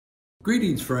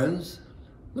Greetings, friends.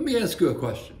 Let me ask you a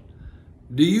question.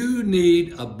 Do you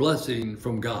need a blessing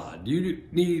from God? Do you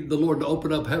need the Lord to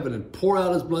open up heaven and pour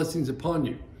out his blessings upon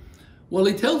you? Well,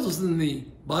 he tells us in the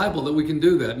Bible that we can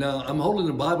do that. Now, I'm holding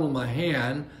a Bible in my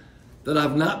hand that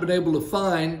I've not been able to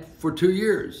find for 2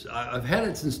 years. I've had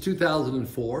it since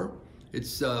 2004.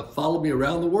 It's followed me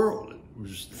around the world. It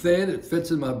was thin, it fits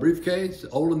in my briefcase,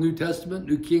 Old and New Testament,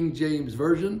 New King James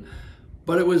Version.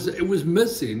 But it was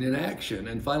missing in action.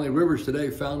 And finally, Rivers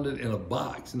today found it in a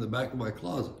box in the back of my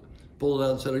closet. Pulled it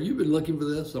out and said, "Have you been looking for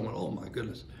this?" I went, "Oh my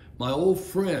goodness. My old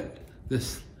friend,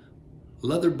 this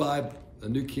leather Bible, the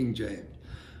New King James."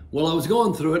 Well, I was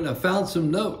going through it and I found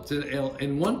some notes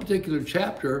in one particular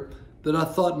chapter that I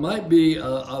thought might be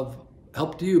of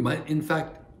help to you, might in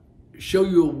fact show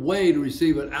you a way to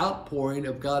receive an outpouring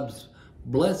of God's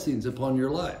blessings upon your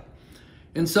life.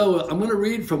 And so I'm going to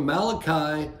read from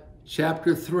Malachi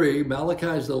chapter 3. Malachi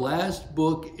is the last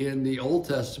book in the Old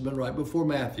Testament, right before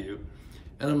Matthew.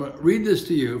 And I'm going to read this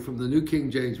to you from the New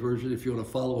King James Version if you want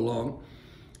to follow along.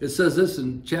 It says this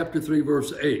in chapter 3,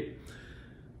 verse 8.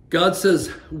 God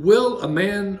says, "Will a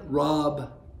man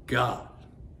rob God?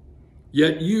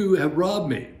 Yet you have robbed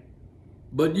me.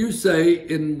 But you say,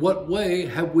 in what way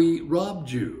have we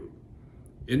robbed you?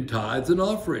 In tithes and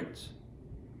offerings.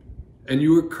 And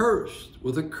you are cursed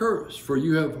with a curse, for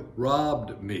you have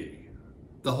robbed me,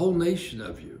 the whole nation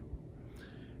of you."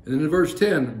 And then in verse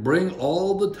 10, "Bring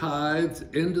all the tithes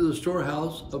into the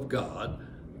storehouse of God,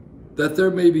 that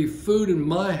there may be food in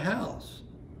my house.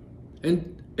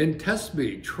 And test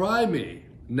me, try me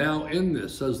now in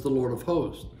this, says the Lord of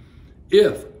hosts,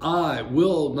 if I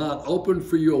will not open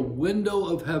for you a window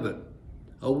of heaven,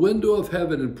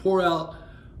 and pour out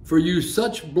for you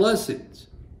such blessings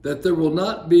that there will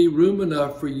not be room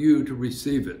enough for you to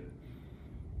receive it."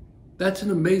 That's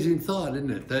an amazing thought, isn't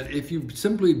it? That if you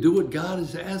simply do what God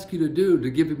has asked you to do,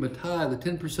 to give him a tithe, the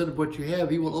 10% of what you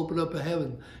have, he will open up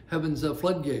heaven's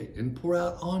floodgate and pour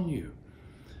out on you.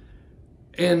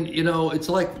 And, you know, it's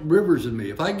like Rivers and me.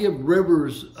 If I give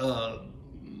Rivers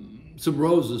some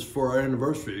roses for our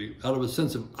anniversary out of a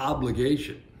sense of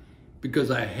obligation,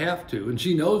 because I have to, and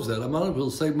she knows that, I might as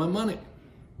well save my money,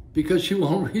 because she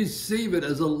won't receive it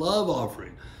as a love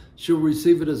offering. She'll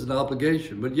receive it as an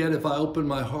obligation. But yet if I open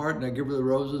my heart and I give her the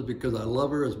roses because I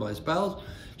love her as my spouse,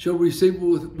 she'll receive it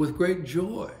with great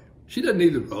joy. She doesn't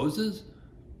need the roses,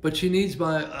 but she needs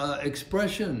my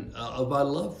expression of my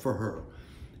love for her.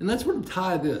 And that's what a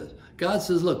tithe is. God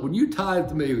says, look, when you tithe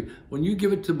to me, when you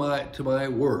give it to my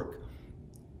work,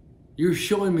 you're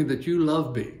showing me that you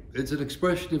love me. It's an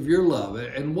expression of your love.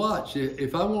 And watch,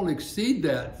 if I won't exceed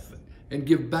that and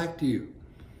give back to you,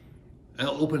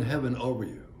 I'll open heaven over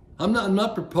you. I'm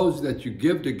not proposing that you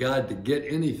give to God to get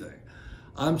anything.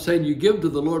 I'm saying you give to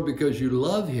the Lord because you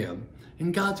love him,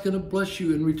 and God's going to bless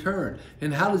you in return.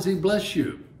 And how does he bless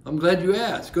you? I'm glad you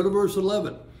asked. Go to verse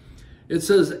 11. It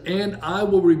says, "And I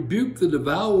will rebuke the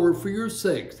devourer for your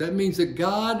sakes." That means that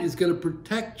God is going to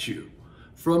protect you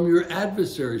from your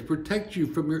adversaries, protect you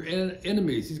from your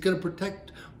enemies. He's going to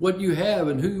protect what you have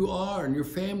and who you are and your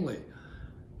family.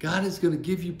 God is going to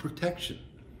give you protection.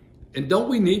 And don't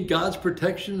we need God's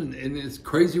protection in this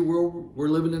crazy world we're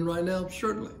living in right now?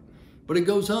 Certainly. But it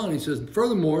goes on. He says,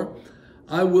 "Furthermore,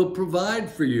 I will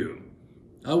provide for you."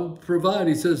 I will provide,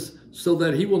 he says, "so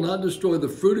that he will not destroy the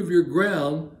fruit of your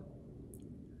ground,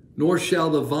 nor shall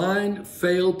the vine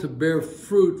fail to bear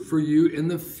fruit for you in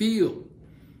the field."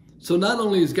 So not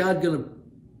only is God going to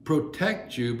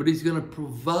protect you, but he's going to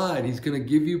provide. He's going to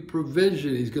give you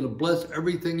provision. He's going to bless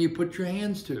everything you put your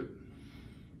hands to.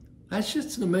 That's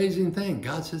just an amazing thing.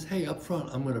 God says, hey, up front,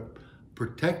 I'm going to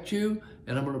protect you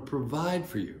and I'm going to provide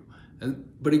for you.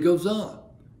 But he goes on.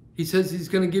 He says he's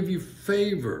going to give you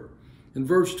favor. In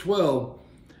verse 12,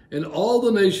 "And all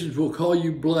the nations will call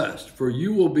you blessed, for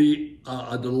you will be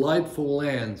a delightful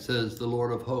land, says the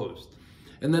Lord of hosts."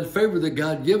 And that favor that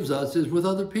God gives us is with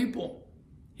other people.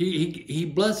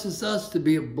 He blesses us to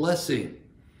be a blessing,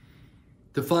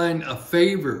 to find a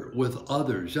favor with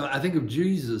others. I think of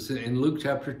Jesus in Luke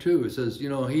chapter 2. It says, you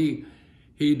know, he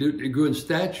grew in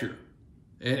stature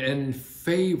and in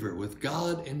favor with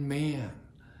God and man.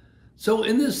 So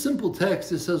in this simple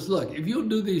text, it says, look, if you'll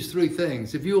do these three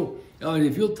things, if you'll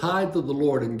tithe to the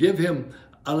Lord and give him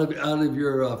out of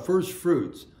your first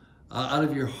fruits, out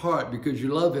of your heart because you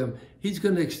love him, he's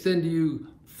going to extend to you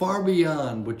far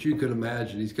beyond what you could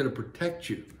imagine. He's going to protect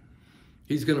you.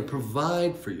 He's going to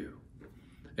provide for you.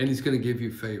 And he's going to give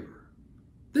you favor.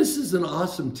 This is an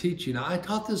awesome teaching. I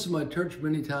taught this in my church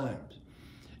many times.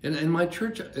 And my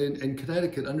church in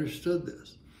Connecticut understood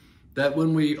this. That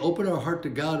when we open our heart to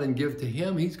God and give to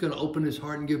him, he's going to open his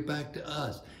heart and give back to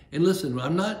us. And listen,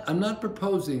 I'm not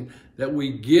proposing that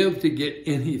we give to get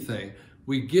anything.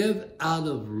 We give out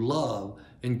of love,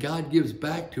 and God gives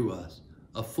back to us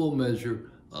a full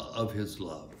measure of his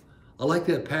love. I like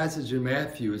that passage in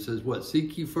Matthew. It says, what?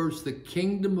 Seek ye first the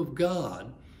kingdom of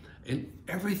God, and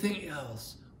everything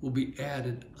else will be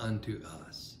added unto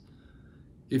us.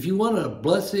 If you want a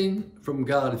blessing from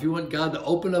God, if you want God to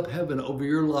open up heaven over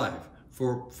your life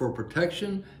for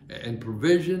protection and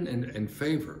provision and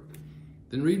favor,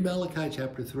 then read Malachi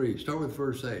chapter 3. Start with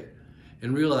verse 8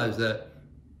 and realize that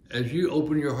as you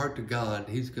open your heart to God,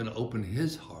 he's going to open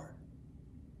his heart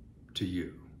to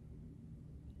you.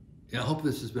 And I hope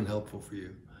this has been helpful for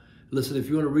you. Listen, if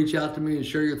you want to reach out to me and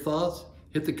share your thoughts,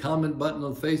 hit the comment button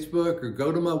on Facebook or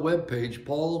go to my webpage,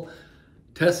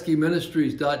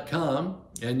 paulteskeministries.com,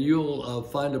 and you'll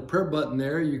find a prayer button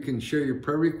there. You can share your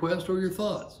prayer request or your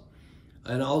thoughts.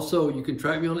 And also, you can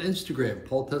track me on Instagram,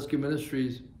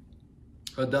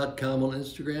 paulteskeministries.com on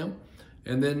Instagram.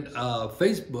 And then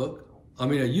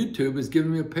YouTube is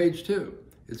giving me a page too.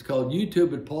 It's called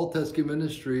YouTube at Paul Teske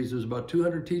Ministries. There's about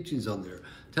 200 teachings on there,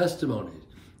 testimonies,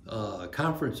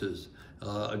 conferences,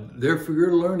 there for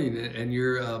your learning and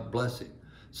your blessing.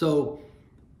 So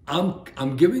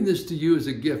I'm giving this to you as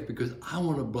a gift because I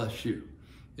want to bless you.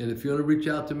 And if you want to reach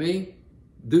out to me,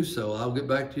 do so. I'll get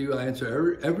back to you. I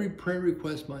answer every prayer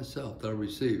request myself that I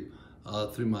receive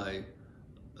through my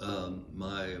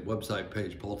my website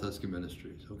page, Paul Teske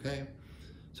Ministries. Okay?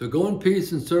 So go in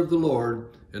peace and serve the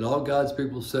Lord. And all God's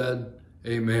people said,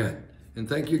 amen. And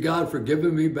thank you, God, for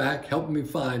giving me back, helping me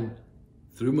find,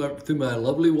 through my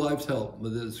lovely wife's help,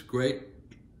 with this great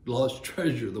lost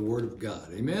treasure, the Word of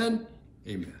God. Amen?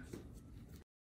 Amen.